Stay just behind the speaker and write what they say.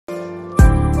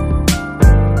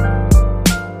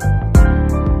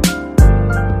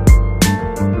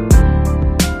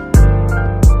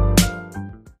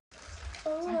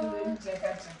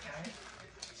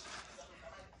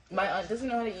doesn't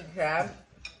know how to eat crab,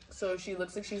 so she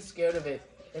looks like she's scared of it.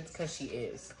 It's because she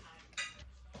is.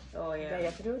 Oh, yeah. Yeah, you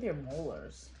have to do it with your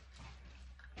molars.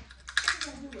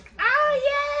 Oh,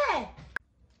 yeah!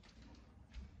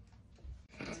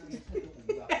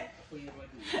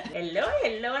 Hello,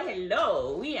 hello,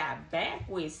 hello. We are back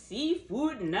with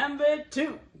seafood number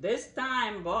 2. This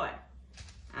time, boy,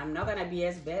 I'm not gonna be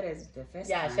as bad as the first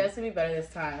time. Yeah, she has to be better this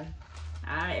time.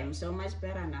 I am so much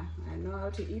better now. I know how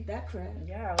to eat that crab.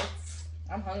 Yeah,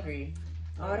 I'm hungry.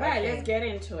 All right, let's get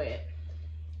into it.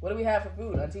 What do we have for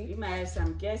food, Auntie? You might have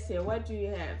some guests here. What do you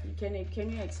have? Can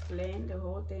you explain the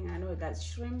whole thing? I know that's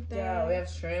shrimp there. Yeah, we have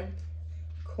shrimp,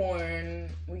 corn.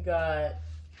 We got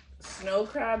snow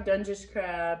crab, Dungeness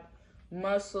crab,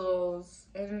 mussels,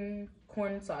 and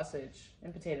corn sausage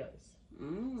and potatoes.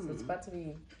 So it's about to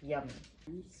be yummy.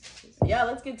 Yeah,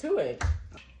 let's get to it.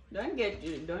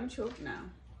 Don't choke now.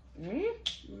 Me?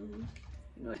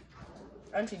 No.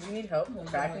 Auntie, do you need help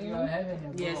cracking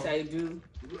them? Yes, I do.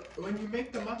 When you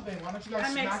make the mukbang, why don't you guys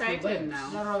I'm smack your excited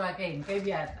lips? now.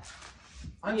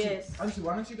 Auntie, Yes. Auntie,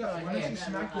 why don't you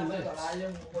smack your lips?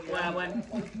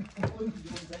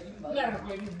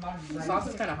 The sauce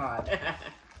is kind of hot.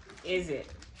 Is it?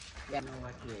 Yeah. I know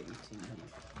what you're eating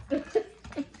here.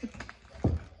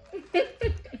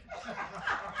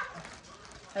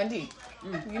 Auntie,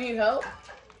 you need help?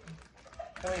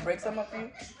 Can we break some up for you?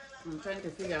 I'm trying to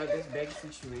figure out this bag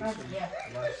situation.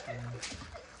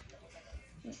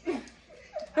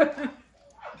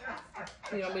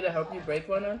 You want me to help you break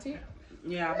one, Auntie?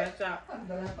 Yeah, but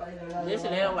this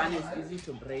little one is easy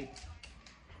to break.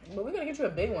 But we're gonna get you a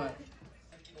big one.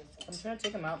 I'm trying to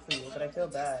take them out for you, but I feel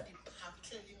bad.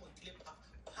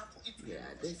 Yeah,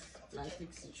 this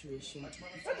plastic situation.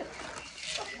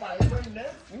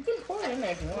 You can pour it in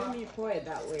there if you Let want. me pour it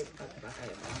that way.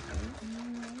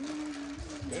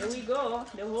 There we go,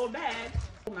 the whole bag.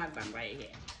 Mukbang right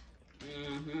here.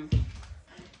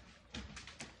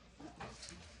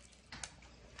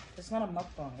 It's not a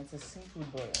mukbang, it's a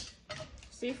seafood boil.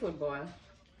 Seafood boil.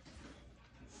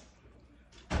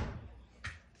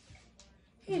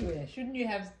 Anyway, shouldn't you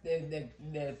have the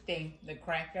thing, the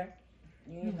cracker?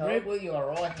 You You need break help? with your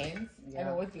raw hands? Yeah. I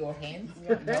mean, with your hands? You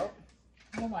want help?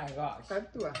 Oh my gosh.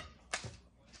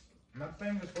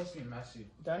 Mukbang is supposed to be messy.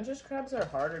 Dungeness crabs are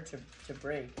harder to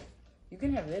break. You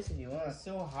can have this if you want. It's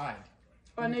so hard.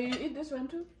 Oh, no, you eat this one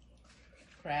too?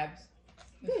 Crabs.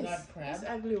 It's not crab. This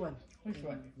ugly one. Which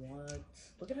one? What?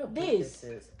 Look at how big this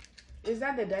is. Is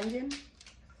that the dungeon?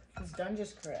 It's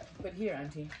Dungeness crab. But here,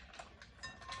 Auntie,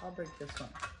 I'll break this one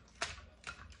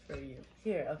for you.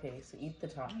 Here, okay, so eat the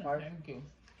top part, Thank you.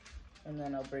 and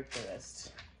then I'll break the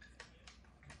rest.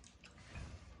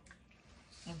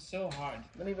 It's so hard.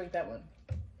 Let me break that one.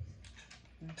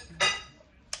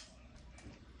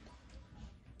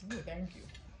 Oh, thank you.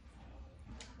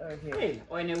 Or here. Hey,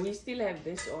 oh, and we still have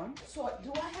this on. So,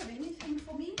 do I have anything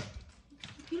for me?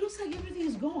 It looks like everything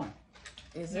is gone.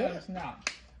 Is No, it? it's not.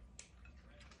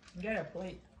 Get a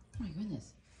plate. Oh my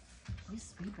goodness.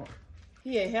 These people.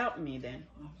 Here, help me then.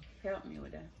 Help me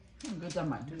with that.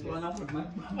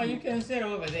 Oh, you can sit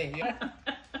over there.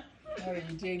 Or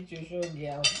you take Shoshong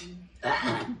girls.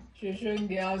 Shoshong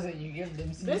girls and you give them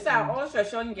These seafood. are all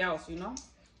Shoshong girls, you know.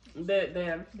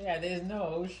 The Yeah, there's no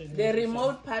ocean. the in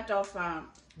remote part of Shoshong.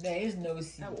 There is no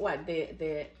sea. what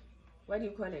the what do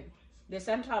you call it? The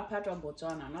central part of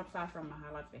Botswana, not far from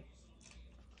Mahalape.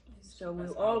 So we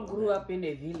all grew up in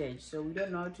a village, so we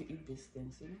don't know how to eat these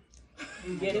things, you know.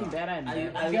 We're getting better and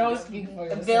better. Girls speak for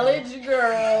yourself. Village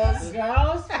girls.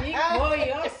 Girls speak for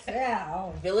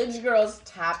yourself. Village girls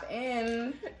tap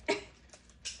in.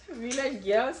 Village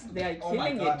girls, they are Oh my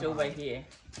killing God, it over Mom. here.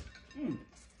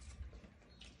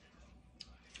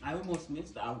 I almost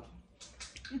missed out.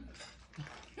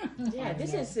 Yeah,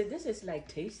 this is like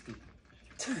tasty.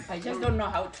 I just don't know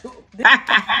how to.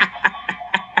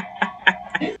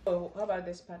 Oh, how about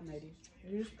this part, my dear?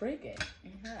 You just break it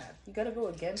in half. You gotta go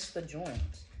against the joint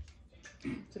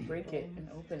to break it and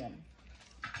open them.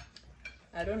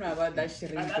 I don't know about that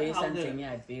shrimp I like base how and they- thing,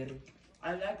 yeah, berry.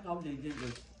 I like how they did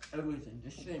this, everything,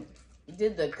 the shrimp. You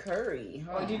did the curry,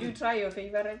 huh? Oh, did you try your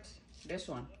favorite? This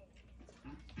one.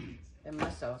 The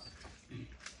mussels.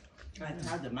 I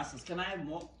tried the mussels. Can I have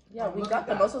more? Yeah, we Look got at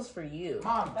the that. mussels for you.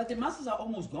 Mom, But the mussels are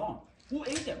almost gone. Who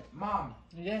ate them? Mom,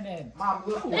 Janet. Mom,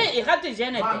 look. Hey, you have to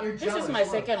Janet. Mom, you're This is jealous, my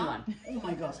look. second one. Oh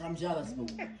my gosh, I'm jealous, boo.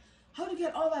 How do you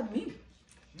get all that meat?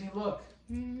 Me, look.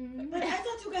 But I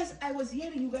thought you guys, I was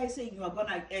hearing you guys saying you are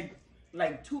gonna add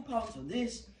like 2 pounds of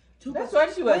this, 2 That's pounds.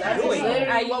 what she was That's doing.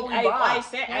 literally what we I bought.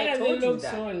 said, Why I does it told you look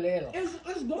that. so little?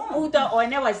 It's gone. Uta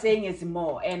One was saying it's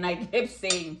more, and I kept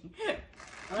saying,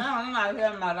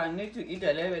 I need to eat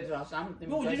a little bit or something.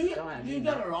 No, did you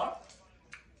get a lot?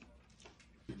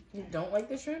 You don't like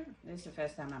the shrimp? This is the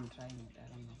first time I'm trying it. I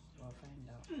don't know. We'll find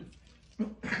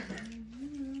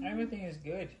out. Everything is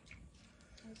good.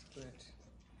 That's good.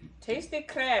 Tasty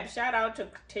crab. Shout out to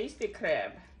Tasty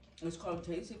Crab. It's called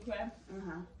Tasty Crab.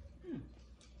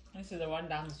 This is the one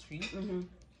down the street.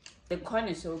 The corn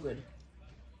is so good.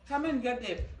 Come and get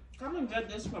it. Come and get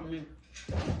this from me.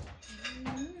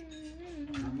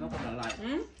 I'm not gonna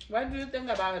lie. What do you think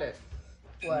about it?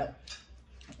 What?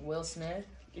 Will Smith?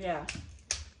 Yeah.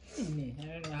 I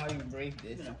don't know how you break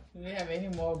this. Yeah. Do we have any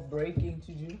more breaking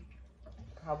to do?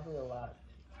 Probably a lot.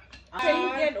 Can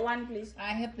you get one, please?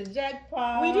 I hit the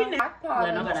jackpot. We didn't. Jackpot.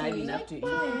 We're not gonna have enough to eat.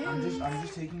 I'm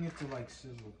just taking it to like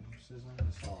sizzle. I'm sizzling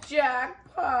the sauce.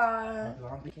 Jackpot.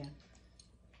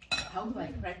 How do I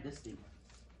crack this thing?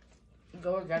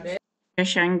 Go again.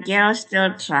 Shoshong girl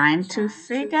still trying to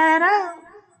figure it out.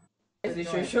 The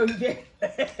Shoshong girl.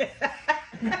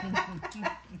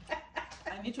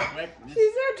 I need to crack this.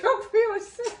 She said, "Talk for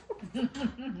yourself."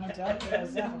 Talk to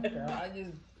yourself, girl. I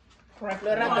just cracked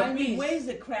Laura, it. No, the I mean, piece. where is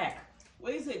the crack?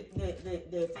 Where is it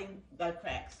the thing that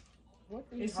cracks?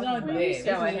 It's not about? bad. Use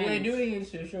our We're hands. doing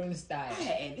it Shoshong style.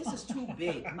 Hey, this is too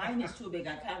big. Mine is too big.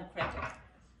 I can't crack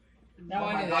it. That Oh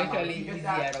one my is God, actually Mom, you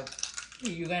get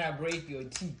easier. You're gonna break your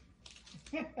teeth.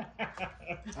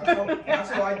 That's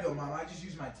how I do, Mom. I just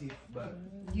use my teeth, but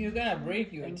You're gonna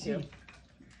break your Thank teeth. you.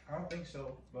 I don't think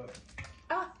so. But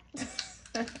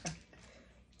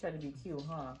Try to be cute,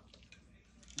 huh?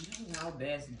 This is how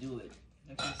bears do it.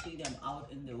 I can see them out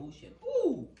in the ocean.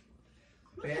 Ooh!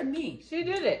 Look Bear? at me. She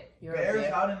did it. You're a bears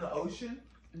bear. out in the ocean.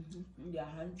 Yeah,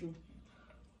 Hantu.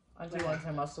 Auntie wants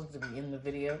her muscles to be in the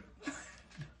video.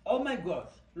 Oh my gosh.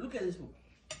 Look at this one.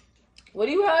 What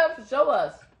do you have? Show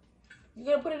us. You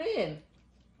gotta put it in.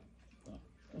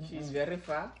 She's very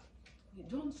far.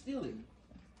 Don't steal it.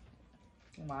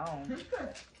 Wow.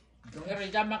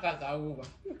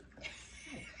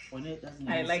 When it doesn't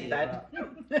I even like say that.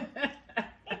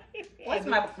 What's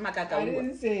I makakawa?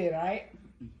 didn't say it right.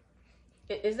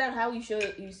 Is that how you show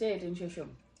it? You say it in Shoshong?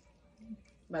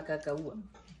 Makakawa.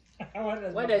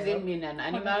 What does it mean? An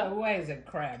animal? What is a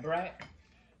crab, right?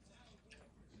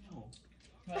 No.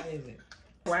 What is it?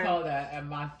 It's Wow. called a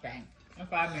mukbang.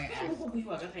 If I may ask.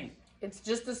 It's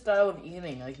just the style of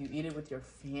eating. Like you eat it with your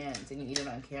hands and you eat it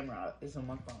on camera. It's a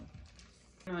mukbang.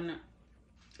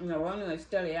 No, when we were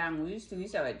still young, we used to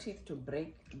use our teeth to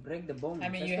break the bones. I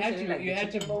mean, you especially like the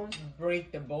had to chicken bones.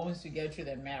 break the bones to get to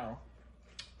the marrow.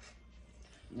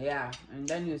 Yeah, and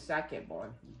then you suck it, boy.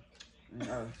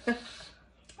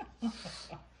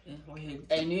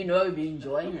 And you know you'll be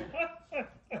enjoying it.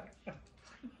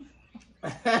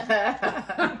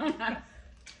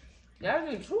 That's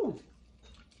the truth.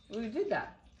 We did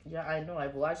that. Yeah, I know.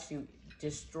 I've watched you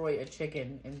destroy a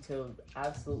chicken until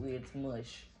absolutely it's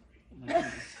mush.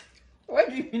 What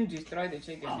do you mean destroy the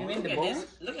chicken? Oh, you mean look the at bones?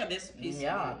 this. Look at this piece.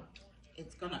 Yeah.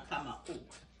 It's gonna come out.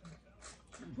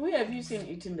 Who have you seen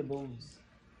eating the bones?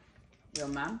 Your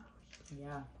mom?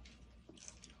 Yeah.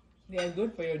 They are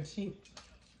good for your teeth.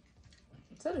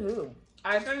 Said who?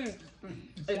 I think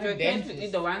if not you tend to dentist.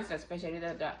 eat the ones, especially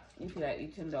that if you are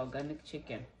eating the organic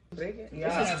chicken, break it.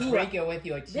 Yeah. This is too- break it with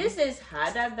your teeth. This is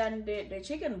harder than the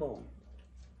chicken bone.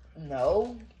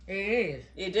 No. It is.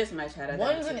 It is much harder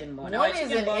One's than an, chicken bone. one Our is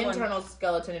chicken an bone was- internal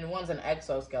skeleton and one's an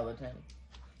exoskeleton.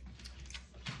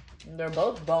 They're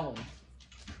both bones.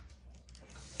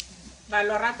 But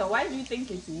Lorato, why do you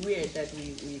think it's weird that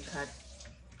we cut?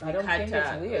 I don't think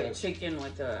it's weird. Chicken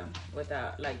with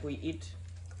a like we eat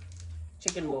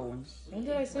chicken bones. When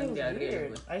did I say it When was they are really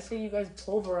weird? good. I say you guys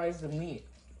pulverize the meat.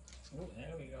 Oh,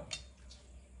 there we go.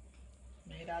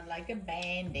 Made out like a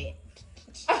bandit.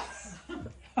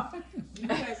 You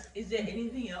guys, is there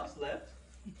anything else left?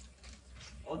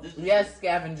 Or this? Yes,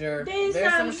 scavenger. There's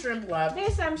some shrimp left.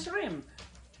 There's some shrimp.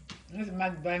 This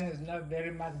mukbang is not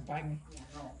very mukbang.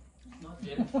 No, not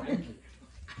very friendly.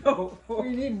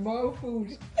 We need more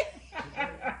food.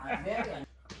 I'm very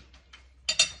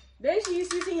There she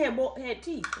is using her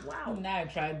teeth. Wow. Now I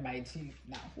tried my teeth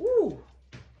now. Ooh.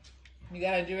 You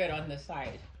gotta do it on the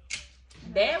side.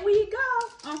 There we go.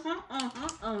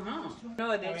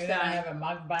 No, Are this we gonna have a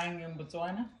mukbang in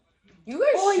Botswana? You guys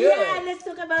Oh should. yeah, let's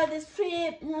talk about this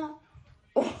trip. No.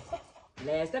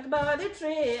 Let's talk about the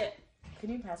trip. Can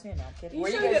you pass me a napkin? You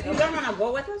Where sure you guys you going? don't wanna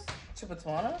go with us? To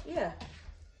Botswana? Yeah.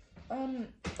 I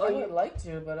Oh, would like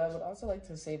to, but I would also like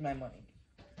to save my money.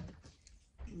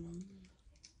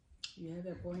 You have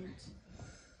a point.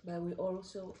 But we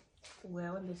also were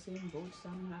on the same boat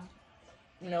somehow.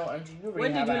 No, Auntie, you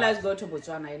When did rehab you ass last go to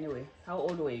Botswana anyway? How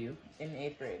old were you? in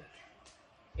 8th grade.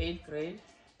 8th grade.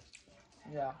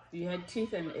 Yeah. You had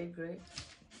teeth in 8th grade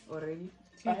already?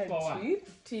 I had For what?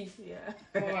 teeth. Teeth, yeah.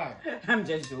 For what? I'm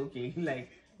just joking. Like,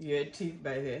 you had teeth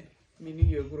by then, meaning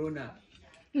you're grown up.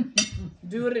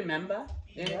 Do you remember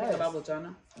anything Yes. about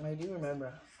Botswana? I do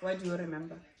remember. What do you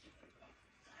remember?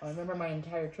 I remember my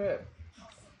entire trip.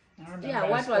 I remember Yeah, a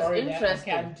what was story that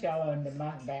interesting? I can't tell on the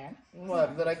mukbang.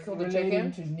 What? Did I kill the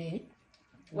Relating chicken? to me.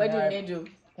 What Yeah. did they do?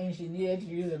 And she needed to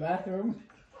use the bathroom.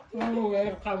 When we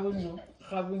were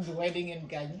having the wedding in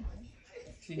Kenya,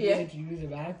 she Yeah. needed to use the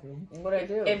bathroom. What did I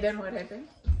do? And then what happened?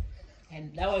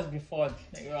 And that was before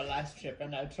your last trip,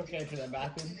 and I took her to the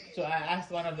bathroom. So I asked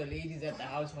one of the ladies at the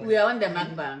household, We are on the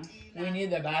mukbang. we need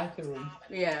the bathroom.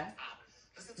 Yeah.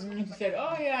 And she said,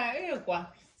 oh yeah, here, kwa.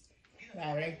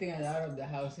 Directing us out of the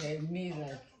house. And me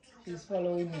like, she's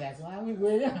following me like, why are we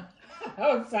going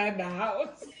outside the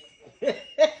house?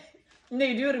 No,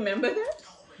 do you remember that?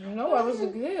 No, I was a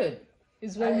kid.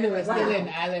 It's when we were still Wow. in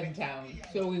Allentown.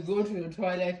 So we go to the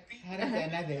toilet, had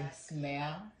another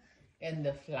smell, and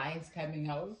the flies coming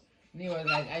out. And he was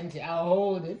like, Auntie, I'll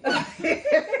hold it.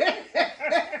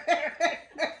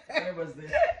 Where was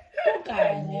this?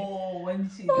 I When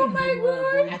she Oh my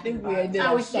God. think we ended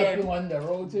Oh, up shit. stopping on the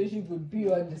road so she could pee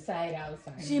on the side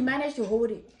outside. She managed to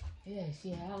hold it. Yeah, she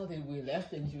held it. We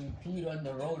left and she peed on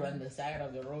the road, on the side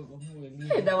of the road when we were Hey,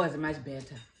 leaving. that was much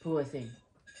better. Poor thing.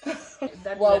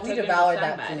 That Well, we're we talking to devoured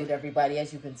that somebody. food, everybody,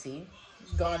 as you can see.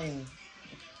 It's gone in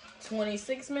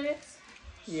 26 minutes.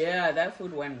 Yeah, that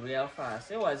food went real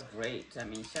fast. It was great. I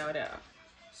mean, shout out.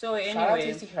 So Shout out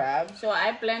anyway, Tasty Crab. so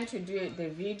I plan to do the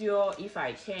video if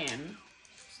I can,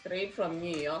 straight from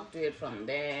New York. Do it from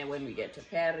there when we get to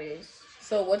Paris.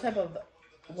 So what type of,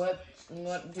 what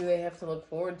do they have to look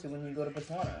forward to when you go to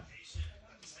Botswana?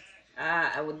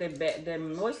 The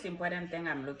most important thing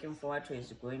I'm looking forward to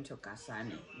is going to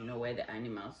Kasane. You know where the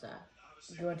animals are.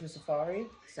 Going to safari?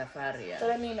 Safari. Yeah. But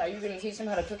I mean, are you going to teach them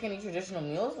how to cook any traditional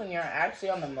meals when you're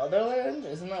actually on the motherland?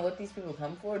 Isn't that what these people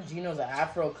come for? Gino's an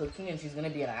Afro cooking and she's going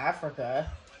to be in Africa.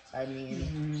 I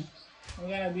mean, We're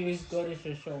gonna be go to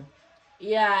Shoshong.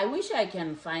 Yeah, I wish I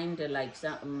can find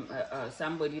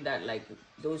somebody that like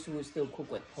those who still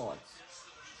cook with pots.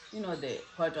 You know, the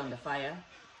pot on the fire.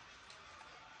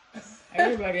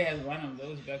 Everybody has one of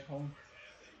those back home.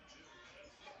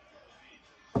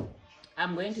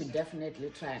 I'm going to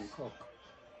definitely try and cook.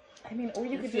 I mean, or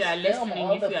you could If you are just film listening,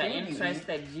 all if the you are food you eat.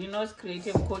 interested, Gino's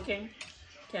creative cooking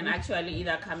can actually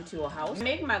either come to your house.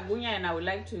 Make magunya, and I would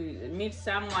like to meet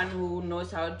someone who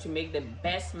knows how to make the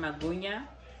best magunya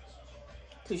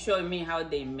to show me how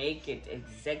they make it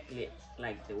exactly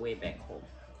like the way back home.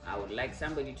 I would like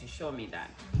somebody to show me that.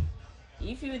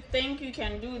 If you think you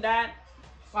can do that,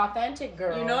 Authentic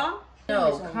girl. you know,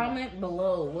 No, comment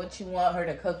below what you want her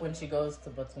to cook when she goes to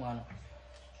Botswana.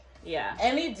 yeah.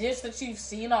 Any dish that you've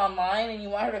seen online and you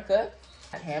want her to cook?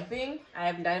 Camping? I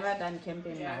have never done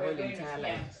camping my whole entire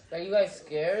life. Are you guys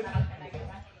scared?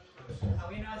 Are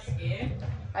we not scared?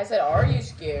 I said, are you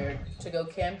scared to go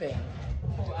camping?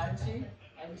 Oh, Auntie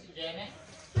Janet.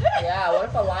 Yeah, what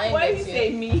if a lion Why you gets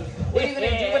say you? me? What are you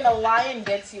gonna do when a lion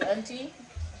gets you, auntie?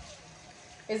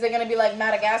 Is it gonna be like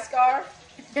Madagascar?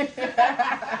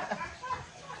 That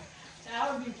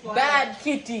would be quite Bad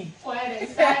kitty. quite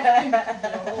exciting.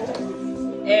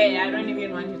 Hey, I don't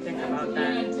even want to think about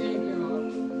that.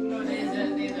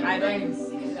 I don't.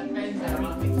 There's a fence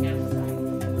around the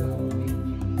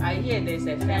campsite. I hear there's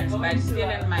a fence, but still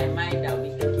in my mind I'll be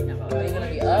thinking about Are you it. gonna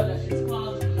be up? It's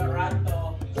called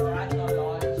Lorato Lodge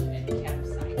and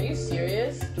Campsite. Are you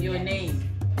serious? Your name.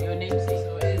 Your namesake.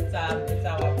 So it's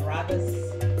our brother's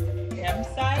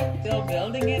campsite. Still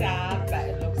building it up, but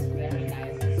it looks very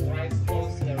nice. It's right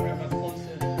close to the river, close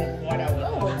to the water.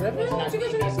 Oh, a river? You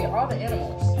guys are gonna see all the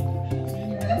animals.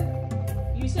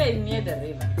 You say near the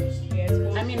river. Yeah, it's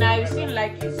close I to mean, the I've river. seen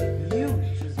like it's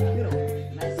huge. It's beautiful.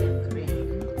 Nice and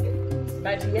green.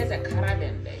 But he has a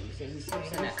caravan there. You say he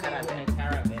sleeps in a He's still caravan. in a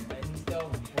caravan, but he's still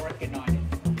working on it.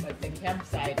 But the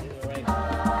campsite is already.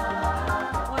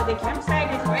 Oh, the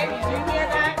campsite is ready. Do you hear